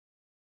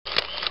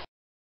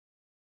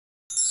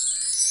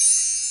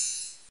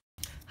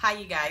Hi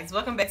you guys,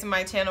 welcome back to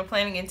my channel,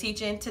 Planning and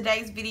Teaching.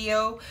 Today's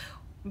video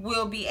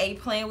will be a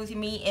Plan With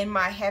Me in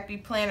my Happy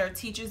Planner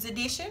Teachers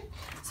Edition.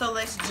 So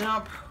let's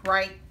jump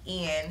right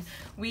in.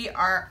 We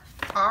are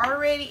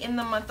already in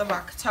the month of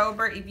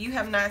October. If you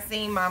have not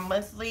seen my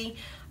monthly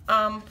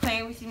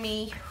Plan With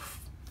Me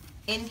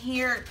in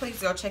here,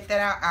 please go check that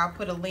out. I'll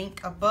put a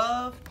link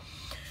above.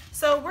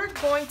 So we're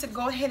going to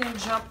go ahead and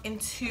jump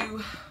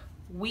into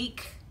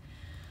week.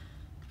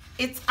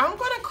 I'm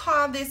going to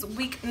call this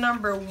week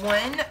number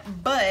 1,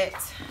 but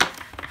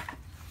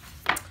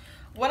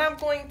what I'm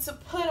going to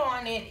put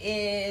on it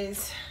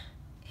is,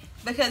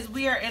 because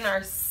we are in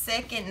our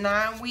second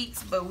 9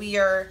 weeks, but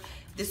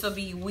this will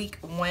be week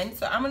 1.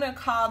 So I'm going to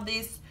call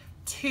this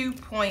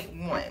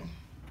 2.1.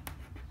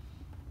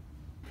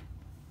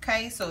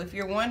 Okay, so if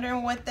you're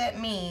wondering what that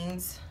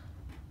means,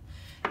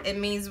 it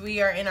means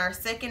we are in our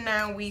second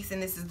 9 weeks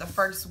and this is the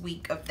first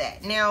week of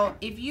that. Now,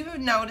 if you're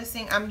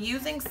noticing, I'm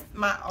using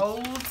my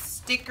old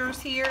stickers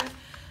here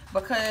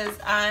because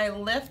I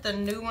left the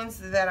new ones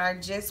that I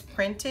just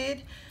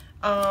printed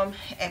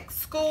at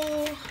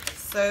school.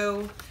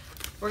 So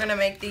we're gonna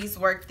make these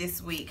work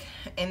this week,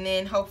 and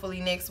then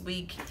hopefully next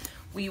week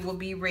we will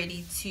be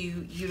ready to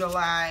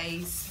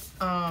utilize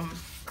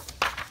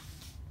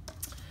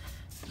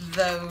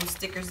those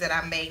stickers that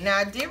I made. Now,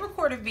 I did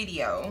record a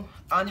video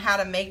on how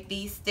to make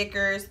these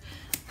stickers,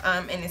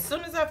 and as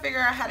soon as I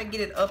figure out how to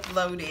get it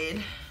uploaded,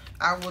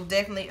 I will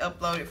definitely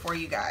upload it for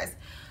you guys.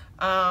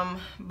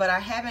 But I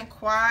haven't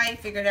quite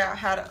figured out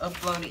how to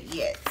upload it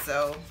yet,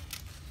 so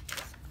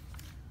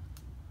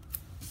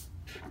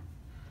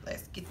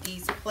let's get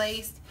these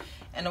placed.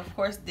 And of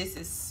course, this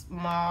is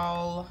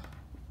small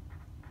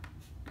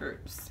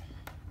groups.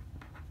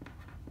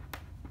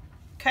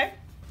 Okay.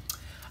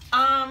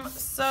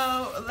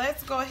 So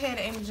let's go ahead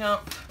and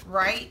jump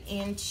right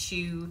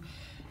into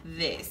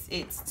this.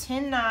 It's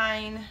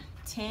 10-9,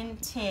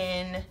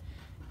 10-10,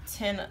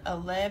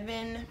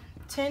 10-11,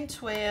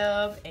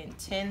 10-12, and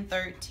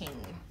 10-13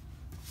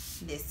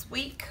 this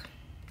week.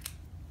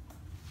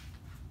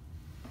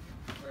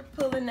 We're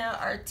pulling out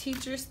our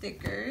teacher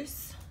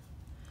stickers.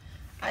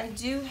 I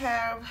do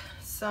have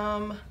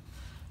some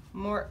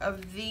more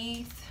of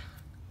these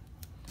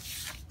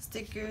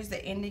stickers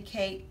that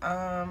indicate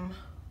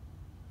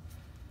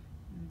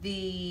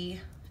the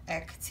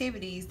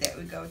activities that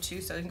we go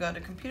to. So we can go to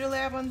computer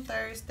lab on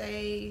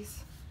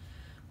Thursdays.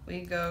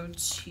 We go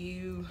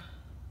to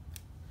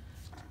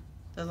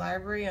the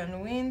library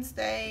on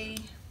Wednesday.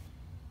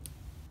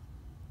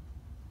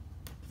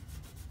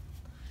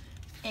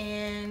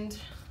 And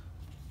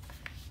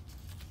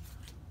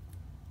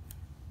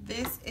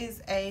this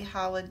is a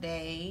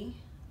holiday.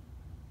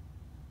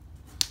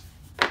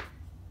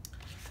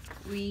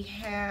 We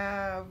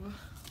have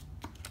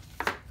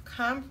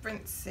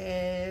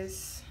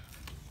conferences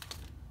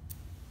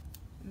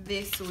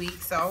this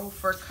week. So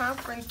for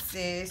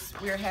conferences,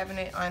 we're having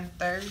it on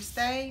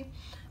Thursday.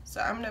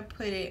 So I'm gonna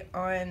put it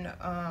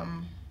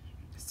on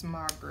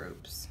small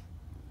groups.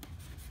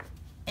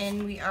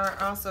 And we are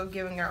also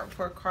giving out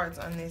report cards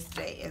on this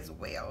day as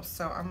well.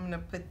 So I'm gonna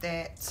put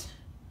that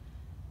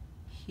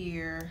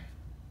here.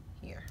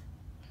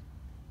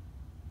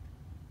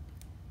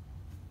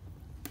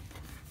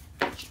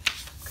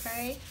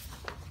 Okay.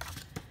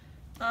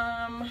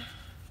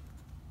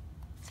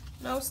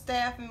 No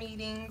staff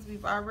meetings.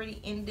 We've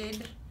already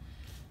ended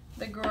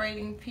the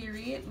grading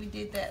period. We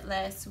did that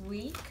last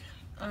week.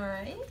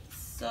 Alright,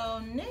 so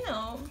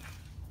now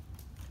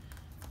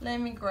let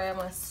me grab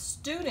my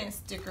student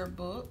sticker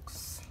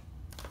books.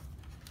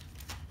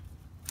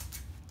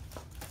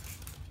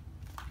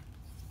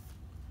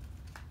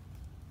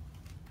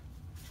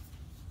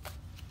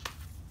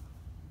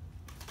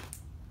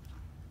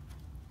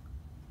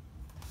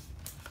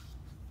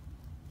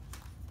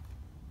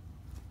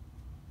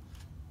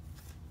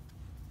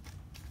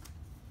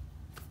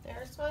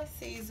 There's my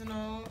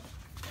seasonal.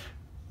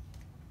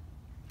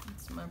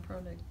 It's my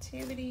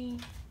productivity.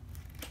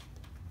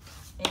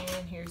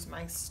 And here's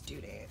my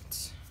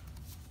student.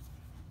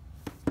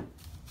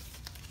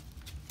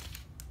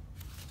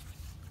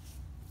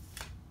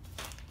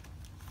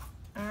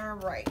 All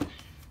right.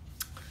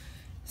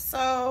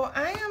 So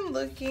I am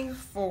looking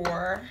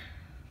for,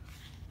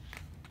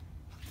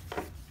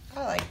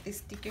 I like this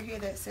sticker here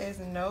that says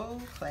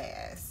no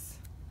class,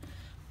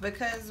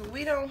 because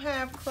we don't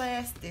have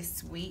class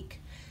this week.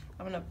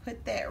 I'm gonna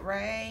put that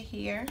right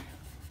here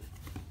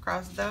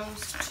across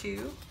those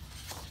two,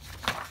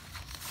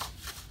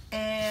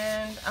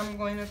 and I'm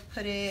going to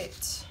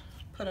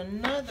put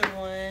another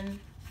one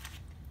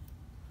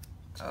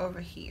over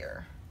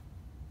here.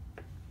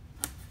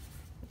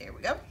 There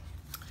we go.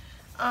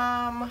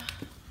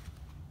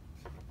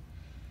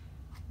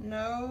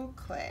 No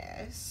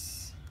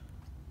class.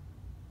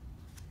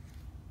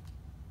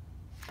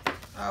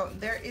 Oh,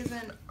 there is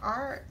an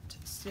art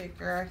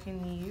sticker I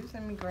can use.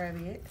 Let me grab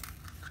it.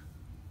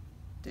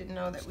 Didn't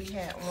know that we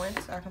had one,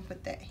 so I can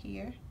put that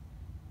here.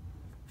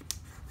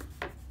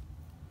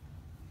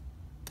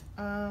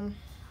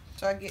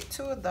 So I get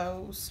 2 of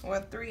those,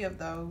 well, 3 of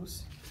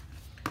those.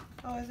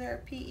 Oh, is there a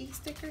PE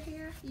sticker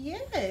here?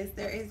 Yes,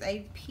 there is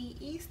a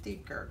PE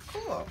sticker.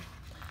 Cool.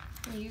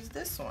 I'll use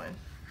this one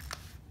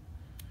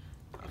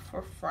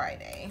for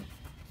Friday.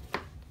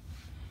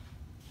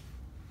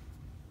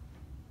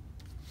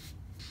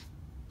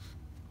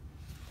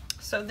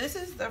 So this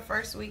is the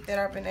first week that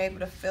I've been able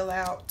to fill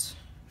out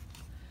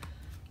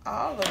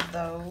all of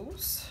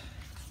those.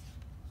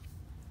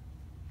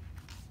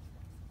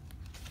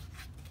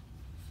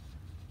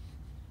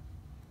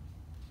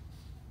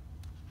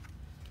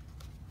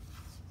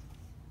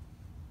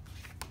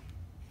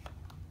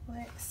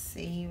 Let's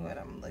see what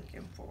I'm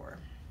looking for.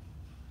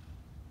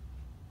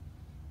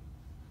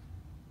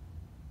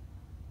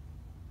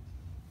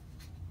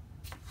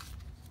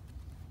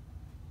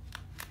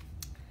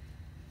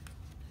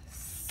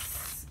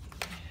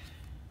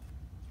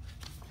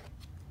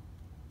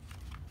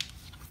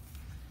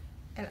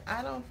 And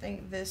I don't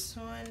think this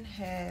one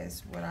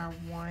has what I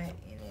want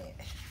in it.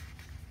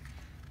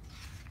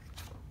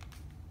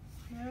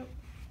 Nope.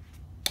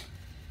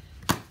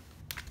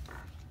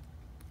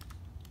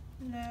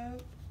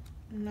 Nope.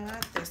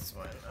 Not this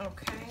one.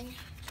 Okay.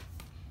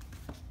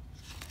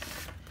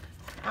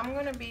 I'm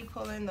going to be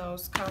pulling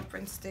those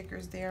conference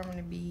stickers there. I'm going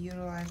to be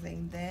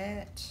utilizing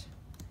that.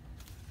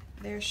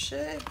 There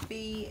should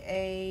be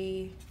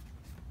a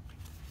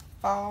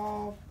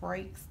fall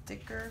break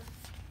sticker.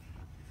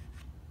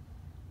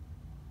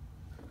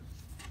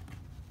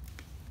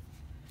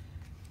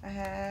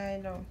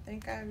 I don't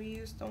think I've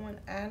used the one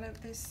out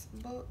of this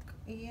book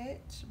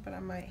yet, but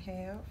I might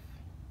have.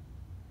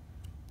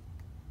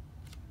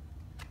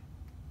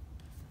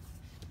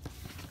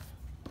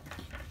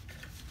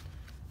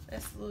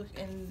 Let's look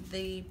in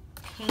the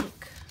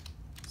pink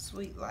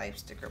Sweet Life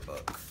sticker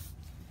book.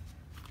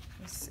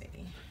 Let's see.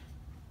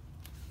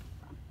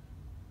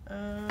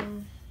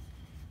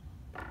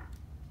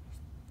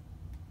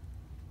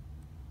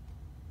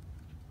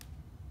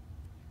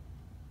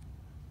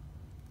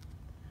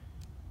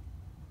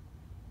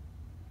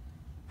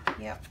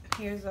 Yep,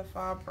 here's a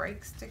fall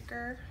break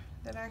sticker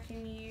that I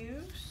can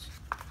use.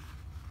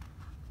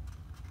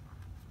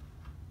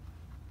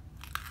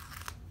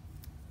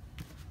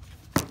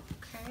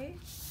 Okay.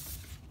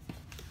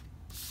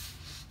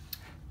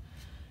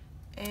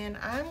 And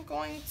I'm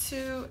going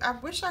to, I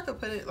wish I could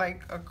put it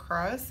like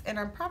across, and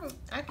I couldn't.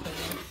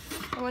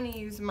 I want to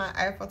use my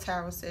Eiffel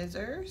Tower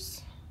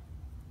scissors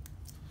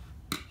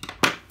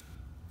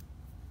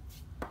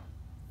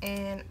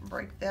and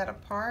break that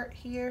apart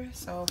here.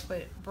 So I'll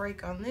put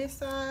break on this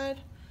side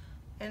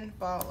and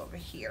fall over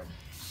here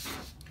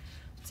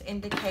to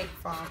indicate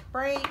fall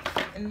break.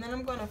 And then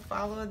I'm going to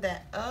follow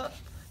that up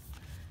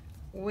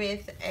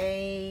with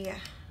a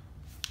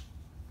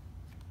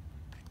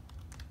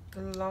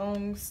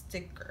long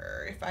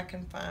sticker if I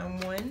can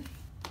find one.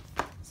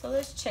 So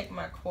let's check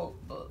my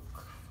quote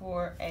book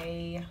for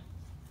a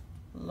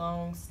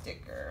long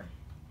sticker.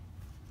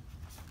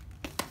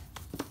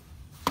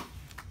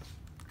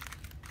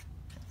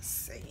 Let's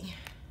see.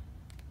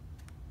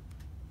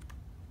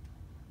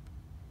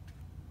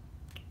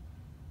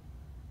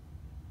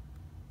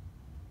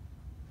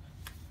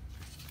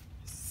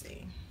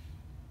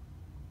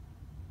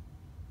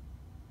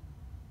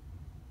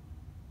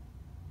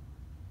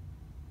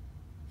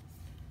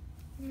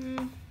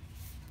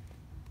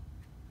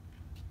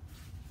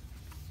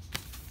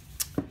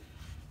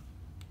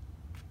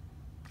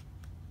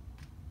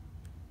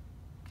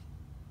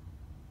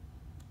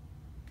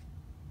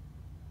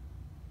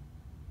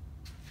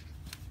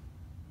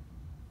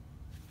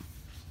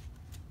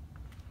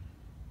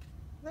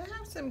 They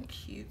have some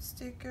cute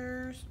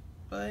stickers,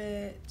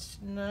 but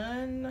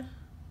none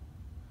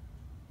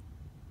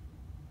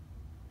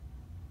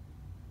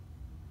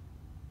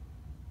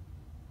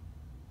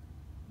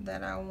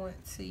that I want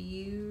to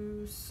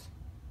use.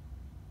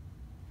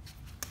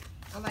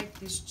 I like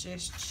this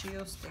Just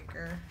Chill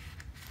sticker.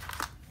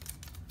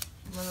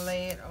 I'm gonna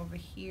lay it over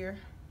here,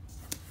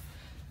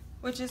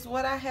 which is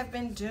what I have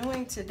been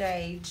doing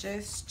today,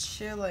 just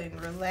chilling,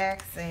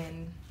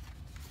 relaxing.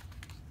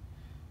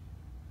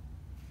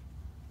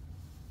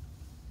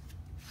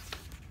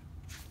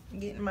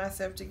 Getting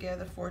myself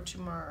together for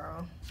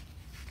tomorrow.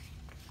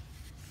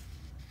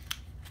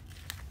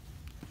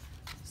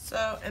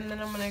 So, and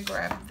then I'm gonna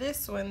grab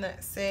this one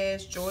that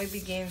says joy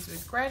begins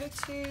with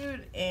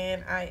gratitude,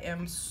 and I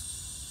am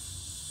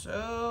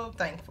so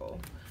thankful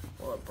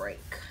for a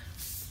break.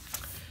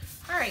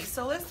 All right,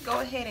 so let's go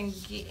ahead and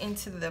get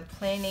into the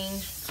planning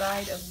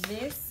side of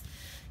this.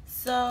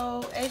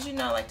 So, as you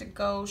know, I like to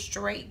go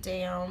straight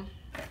down.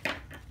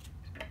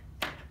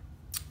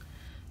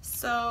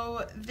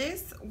 So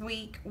this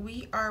week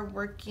we are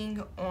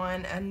working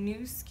on a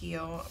new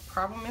skill,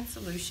 problem and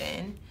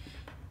solution.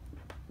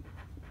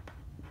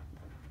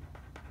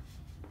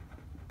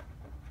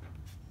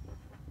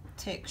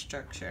 Text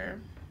structure.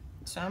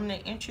 So I'm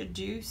going to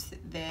introduce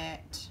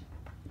that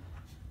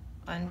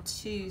on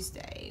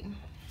Tuesday.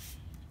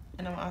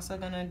 And I'm also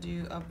going to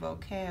do a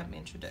vocab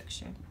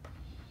introduction.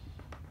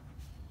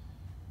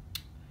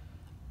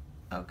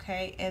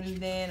 Okay, and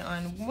then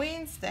on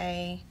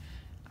Wednesday,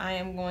 I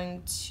am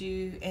going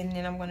to, and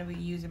then I'm going to be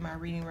using my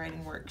reading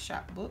writing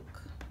workshop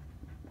book.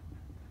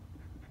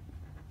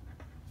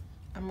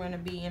 I'm going to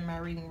be in my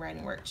reading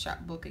writing workshop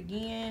book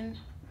again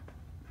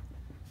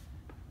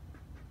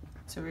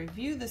to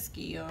review the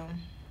skill.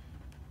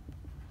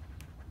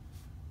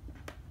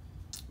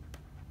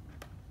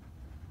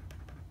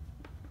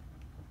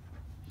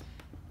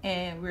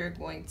 And we're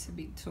going to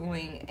be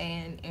doing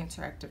an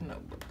interactive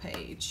notebook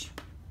page.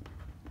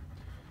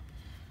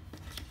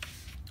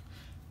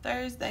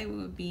 Thursday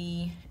will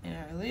be in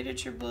our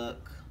literature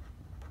book,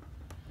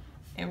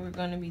 and we're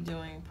going to be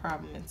doing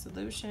problem and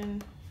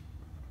solution.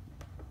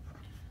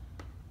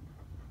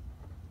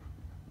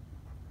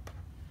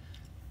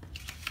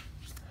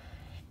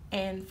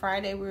 And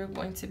Friday we're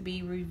going to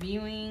be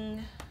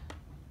reviewing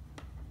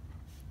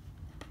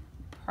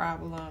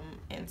problem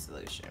and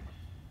solution.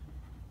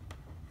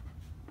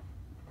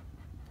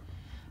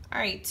 All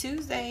right,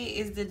 Tuesday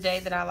is the day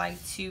that I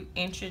like to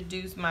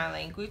introduce my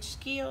language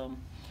skill.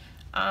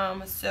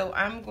 So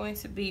I'm going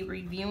to be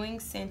reviewing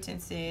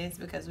sentences,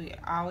 because we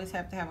always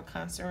have to have a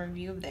constant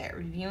review of that.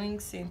 Reviewing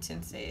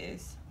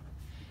sentences.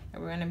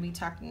 And we're going to be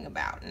talking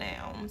about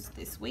nouns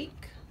this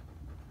week.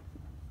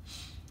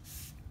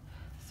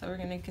 So we're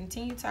going to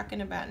continue talking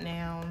about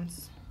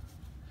nouns.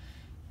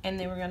 And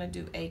then we're going to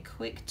do a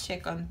quick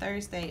check on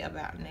Thursday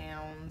about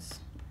nouns.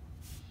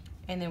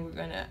 And then we're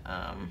going to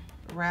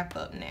wrap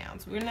up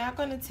nouns. We're now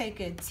going to take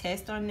a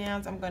test on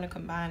nouns. I'm going to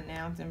combine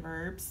nouns and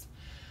verbs.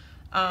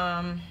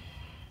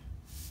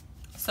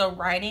 So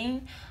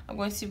writing, I'm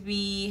going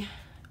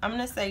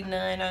to say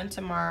none on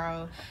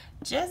tomorrow,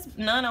 just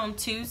none on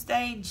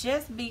Tuesday,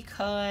 just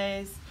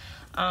because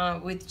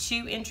with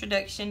CHU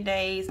introduction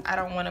days, I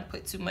don't want to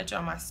put too much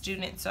on my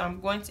students. So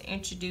I'm going to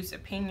introduce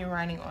opinion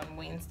writing on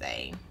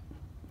Wednesday.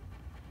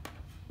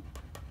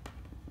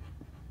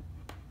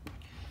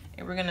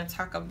 And we're going to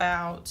talk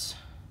about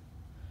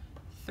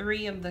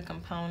 3 of the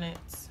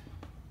components.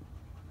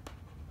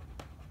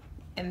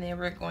 And then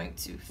we're going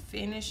to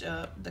finish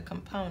up the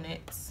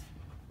components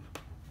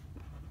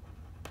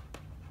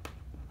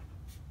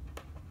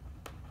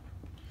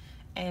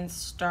and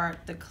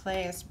start the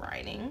class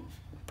writing.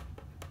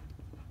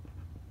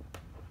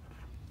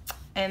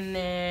 And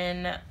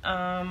then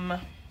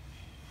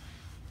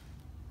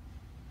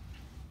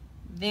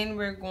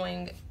we're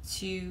going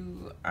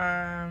to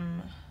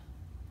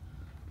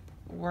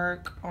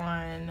work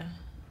on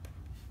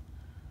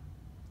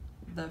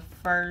the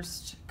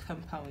first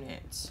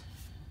component,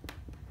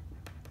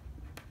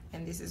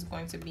 and this is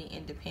going to be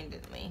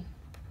independent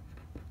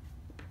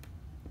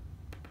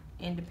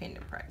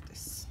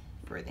practice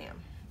for them.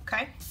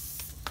 Okay,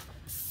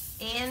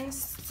 in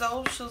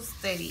social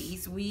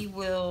studies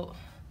it'll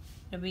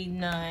be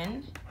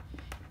none,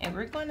 and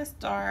we're going to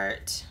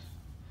start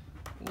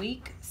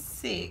week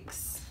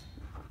 6,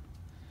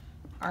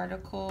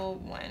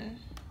 article 1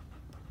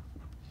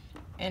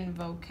 and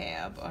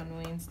vocab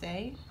on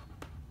Wednesday.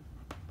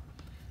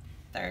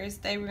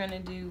 Thursday we're going to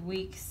do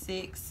week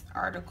 6,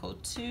 article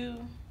 2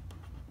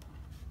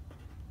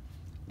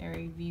 and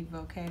review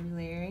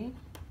vocabulary.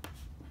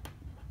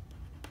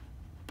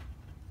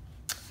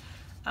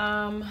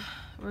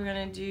 We're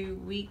going to do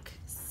week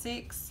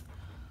 6,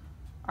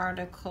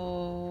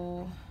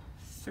 article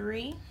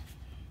 3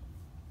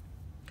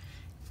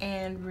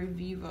 and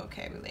review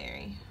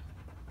vocabulary.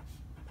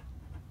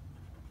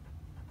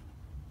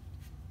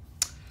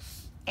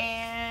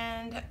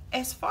 And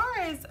as far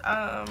as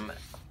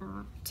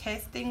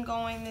testing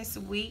going this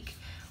week,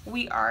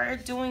 we are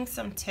doing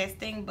some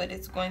testing, but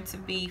it's going to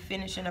be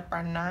finishing up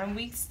our 9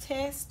 weeks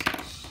test,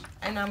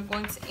 and I'm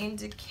going to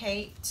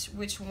indicate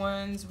which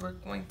ones we're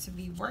going to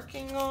be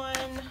working on.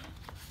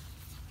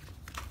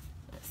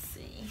 Let's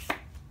see.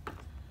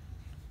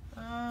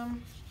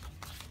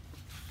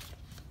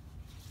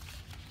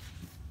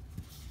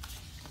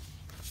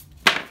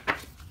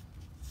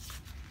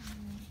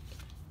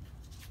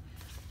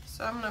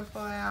 So I'm going to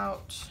pull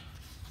out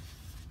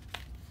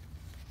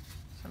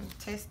some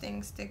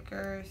testing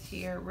stickers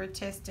here. We're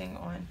testing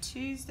on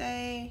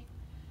Tuesday.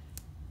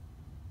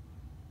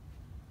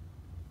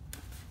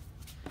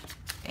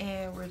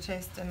 And we're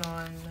testing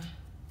on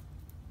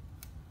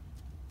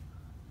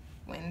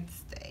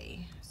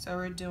Wednesday. So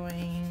we're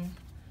doing,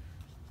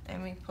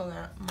 let me pull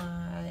out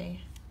my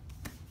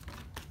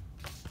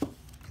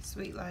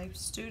Sweet Life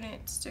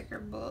student sticker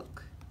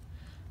book.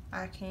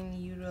 I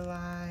can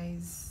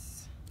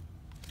utilize,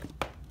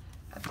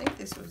 I think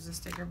this was the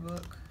sticker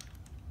book,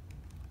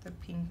 the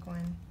pink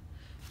one.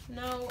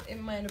 No, it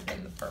might have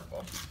been the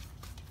purple.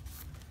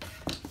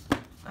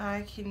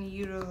 I can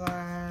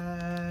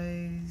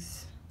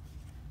utilize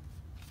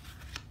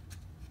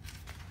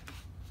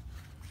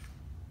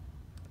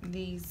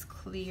these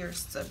clear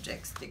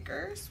subject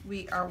stickers.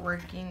 We are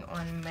working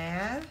on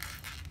math.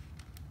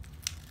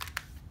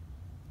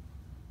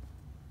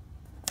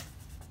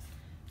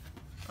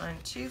 On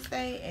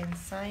Tuesday and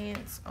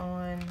science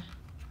on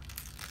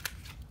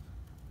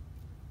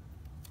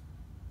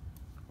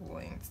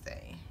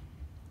Wednesday.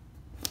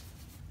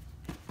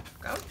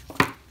 Go.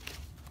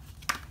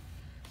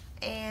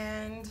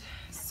 And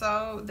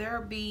so so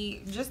there'll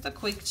be just a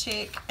quick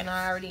check, and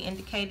I already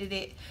indicated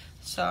it,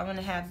 so I'm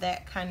gonna have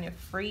that kind of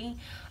free.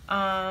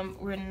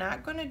 We're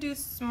not gonna do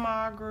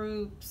small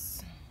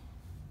groups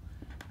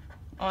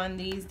on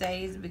these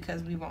days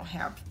because we won't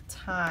have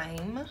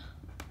time.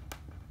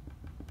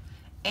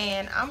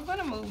 And I'm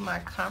gonna move my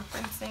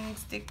conferencing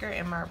sticker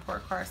and my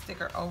report card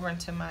sticker over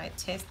into my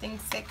testing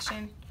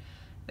section,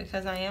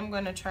 because I am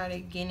gonna try to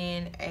get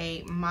in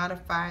a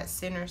modified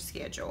center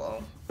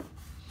schedule.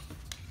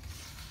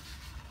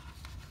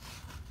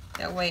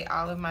 That way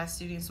all of my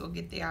students will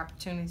get the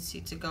opportunity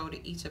to go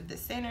to each of the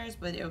centers,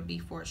 but it'll be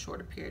for a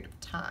shorter period of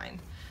time.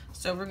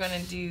 So we're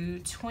gonna do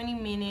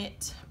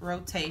 20-minute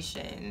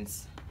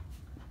rotations.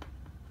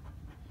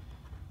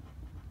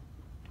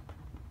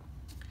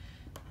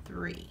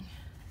 3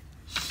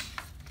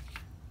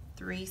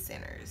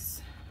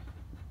 centers.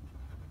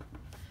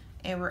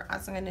 And we're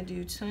also gonna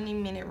do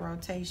 20-minute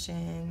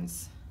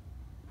rotations,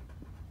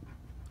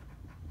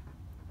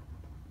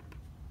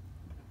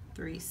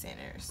 3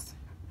 centers.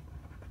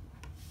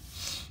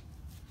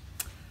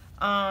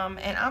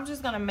 And I'm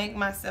just gonna make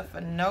myself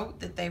a note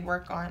that they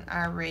work on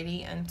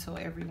iReady until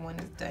everyone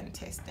is done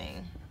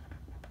testing.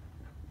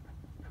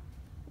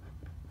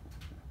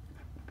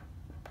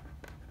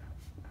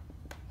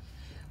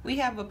 We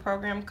have a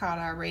program called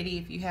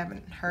iReady if you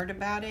haven't heard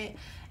about it,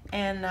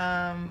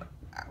 and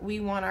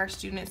we want our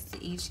students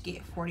to each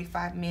get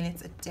 45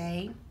 minutes a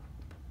day.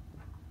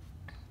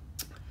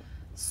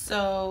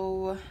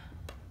 So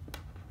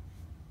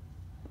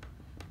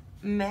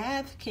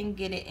math can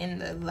get it in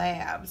the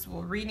labs.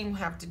 Well, reading will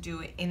have to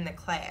do it in the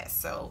class.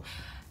 So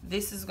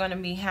this is going to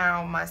be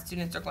how my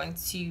students are going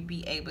to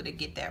be able to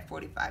get that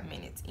 45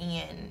 minutes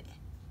in.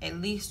 At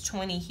least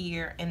 20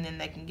 here, and then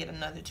they can get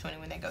another 20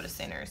 when they go to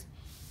centers.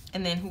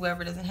 And then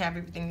whoever doesn't have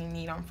everything they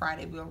need on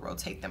Friday, we'll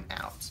rotate them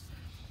out.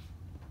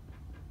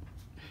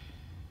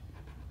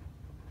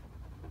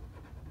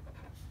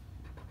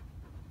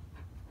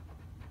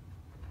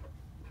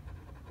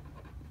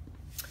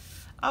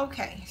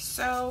 Okay,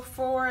 so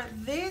for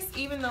this,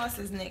 even though it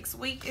says next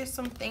week, there's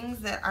some things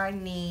that I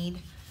need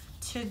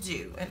to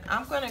do. And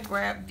I'm gonna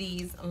grab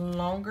these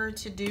longer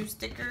to-do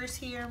stickers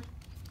here,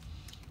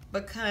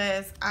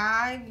 because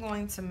I'm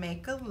going to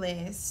make a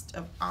list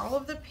of all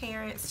of the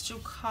parents to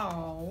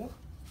call.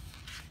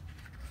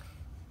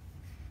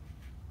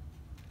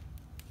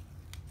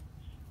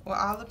 Well,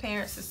 all the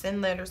parents to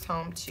send letters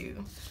home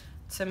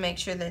to make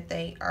sure that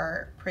they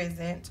are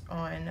present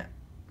on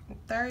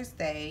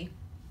Thursday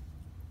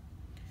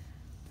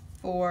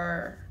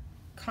for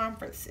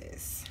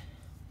conferences.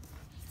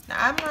 Now,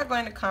 I'm not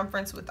going to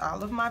conference with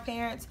all of my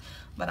parents,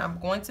 but I'm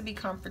going to be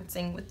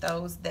conferencing with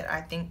those that I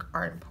think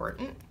are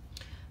important.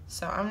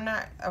 So I'm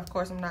not, of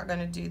course, I'm not going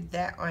to do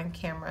that on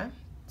camera.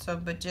 So,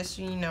 but just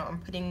so you know, I'm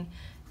putting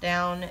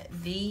down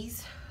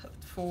these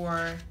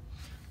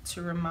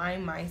to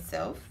remind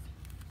myself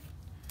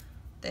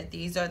that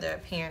these are the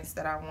parents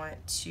that I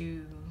want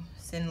to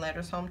send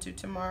letters home to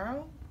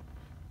tomorrow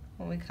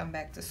when we come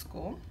back to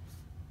school.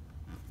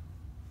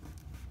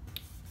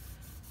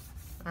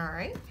 All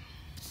right.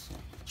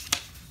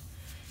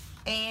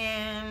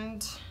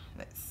 And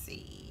let's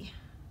see.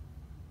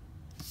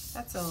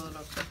 That's a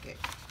little crooked.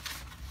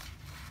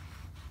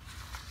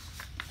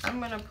 I'm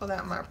gonna pull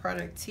out my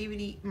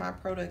productivity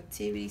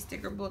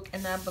sticker book,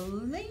 and I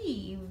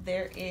believe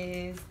there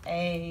is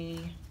a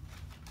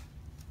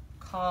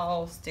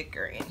call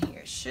sticker in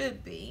here.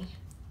 Should be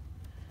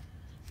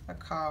a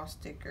call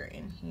sticker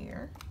in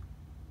here.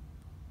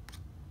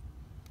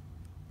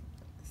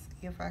 Let's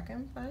see if I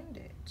can find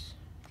it.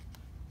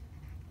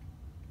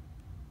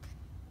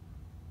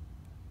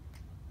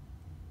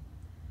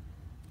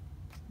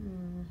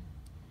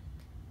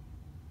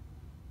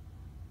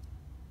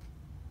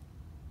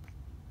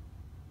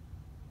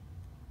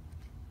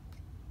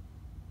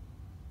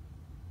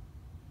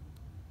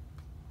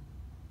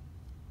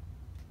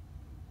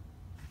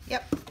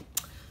 Yep,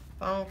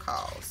 phone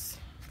calls.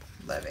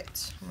 Love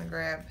it. I'm gonna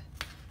grab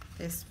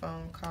this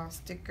phone call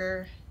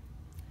sticker,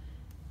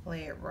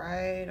 lay it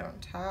right on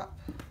top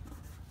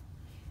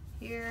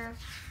here.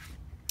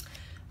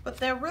 But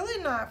they're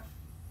really not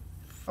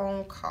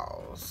phone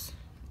calls.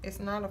 It's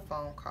not a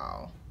phone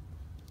call.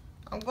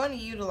 I'm going to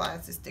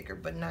utilize this sticker,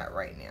 but not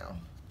right now.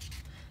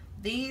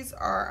 These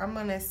are, I'm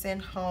going to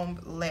send home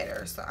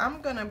letters. So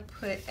I'm going to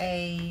put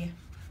a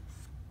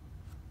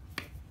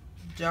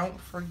don't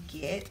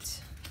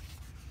forget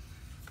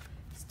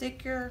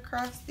sticker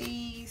across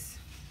these.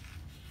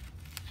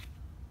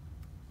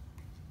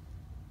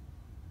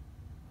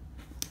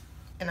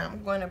 And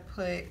I'm going to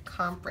put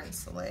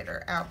conference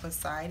letter out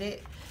beside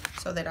it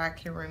so that I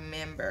can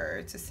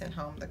remember to send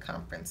home the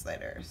conference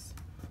letters.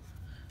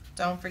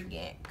 Don't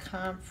forget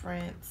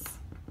conference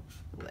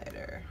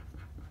letter.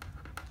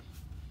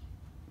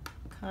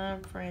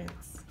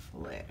 Conference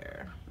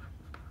letter.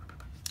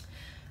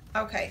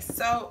 Okay,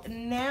 so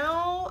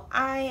now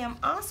I am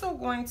also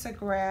going to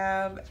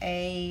grab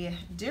a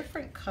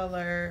different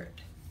colored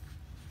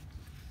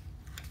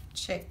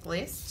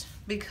checklist,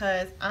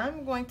 because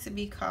I'm going to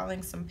be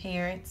calling some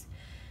parents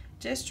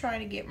just trying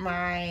to get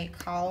my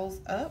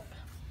calls up.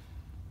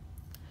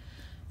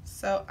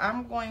 So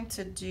I'm going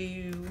to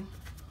do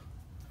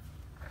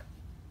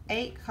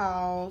 8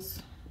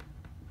 calls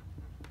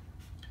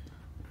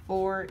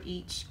for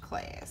each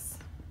class.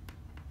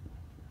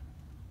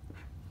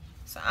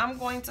 So I'm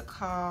going to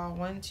call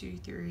 1, 2,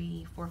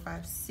 3, 4,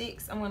 5,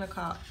 6. I'm going to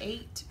call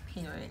 8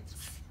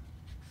 parents.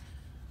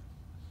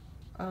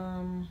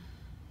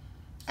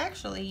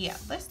 Actually, yeah,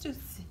 let's do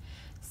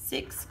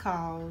 6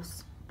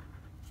 calls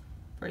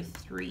for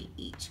 3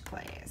 each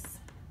class.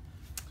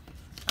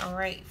 All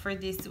right, for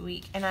this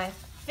week. And I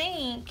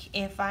think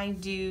if I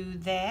do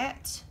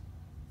that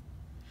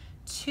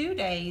 2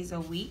 days a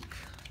week,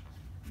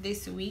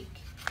 this week,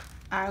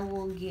 I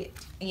will get,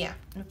 yeah,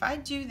 if I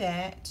do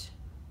that,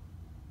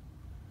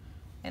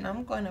 and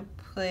I'm going to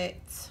put,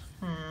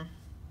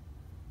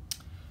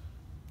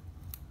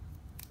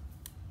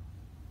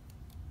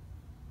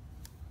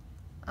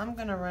 I'm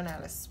going to run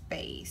out of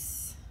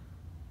space.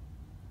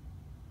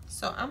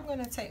 So I'm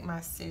going to take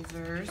my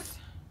scissors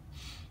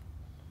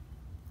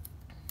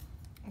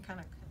and kind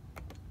of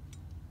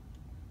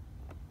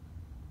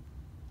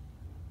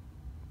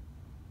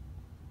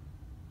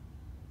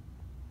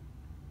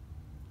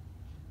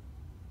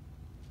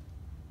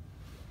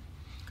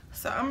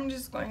so I'm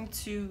just going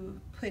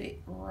to put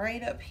it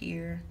right up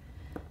here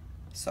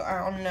so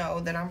I'll know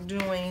that I'm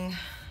doing.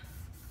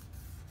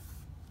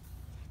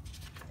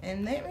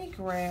 And let me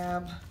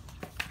grab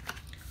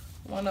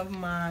one of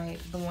my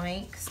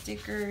blank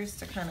stickers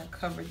to kind of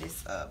cover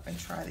this up and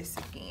try this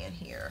again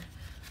here.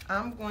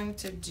 I'm going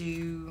to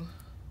do,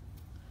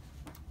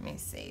 let me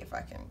see if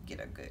I can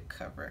get a good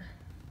cover.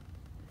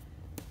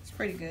 It's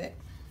pretty good.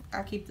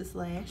 I'll keep the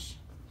slash.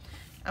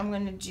 I'm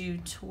going to do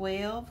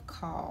 12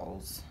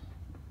 calls,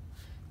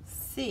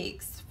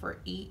 6 for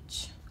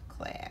each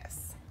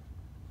class.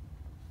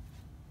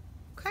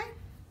 Okay.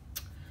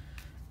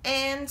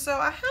 And so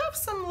I have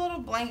some little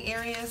blank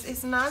areas.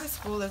 It's not as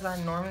full as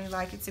I normally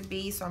like it to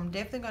be, so I'm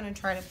definitely going to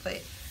try to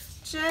put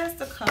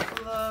just a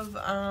couple of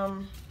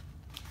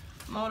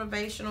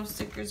motivational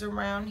stickers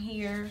around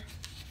here.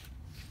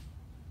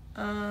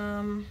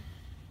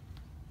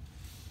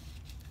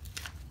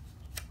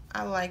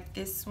 I like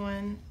this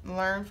one.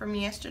 Learn from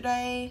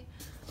yesterday,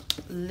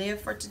 live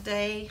for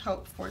today,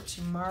 hope for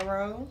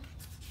tomorrow.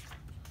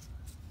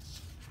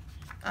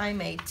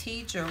 I'm a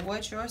teacher.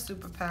 What's your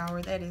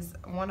superpower? That is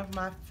one of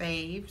my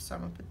faves, so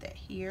I'm gonna put that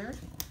here.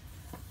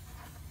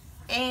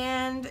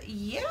 And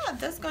yeah,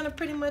 that's gonna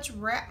pretty much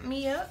wrap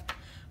me up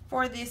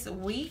for this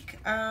week.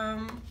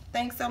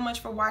 Thanks so much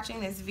for watching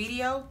this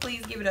video.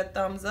 Please give it a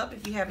thumbs up.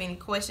 If you have any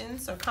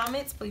questions or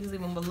comments, please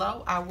leave them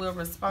below. I will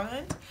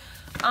respond.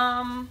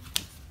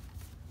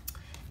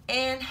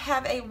 And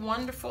have a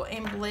wonderful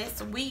and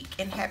blessed week,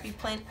 and happy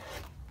planning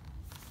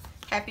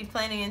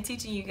and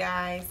teaching, you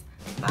guys.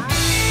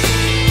 Bye.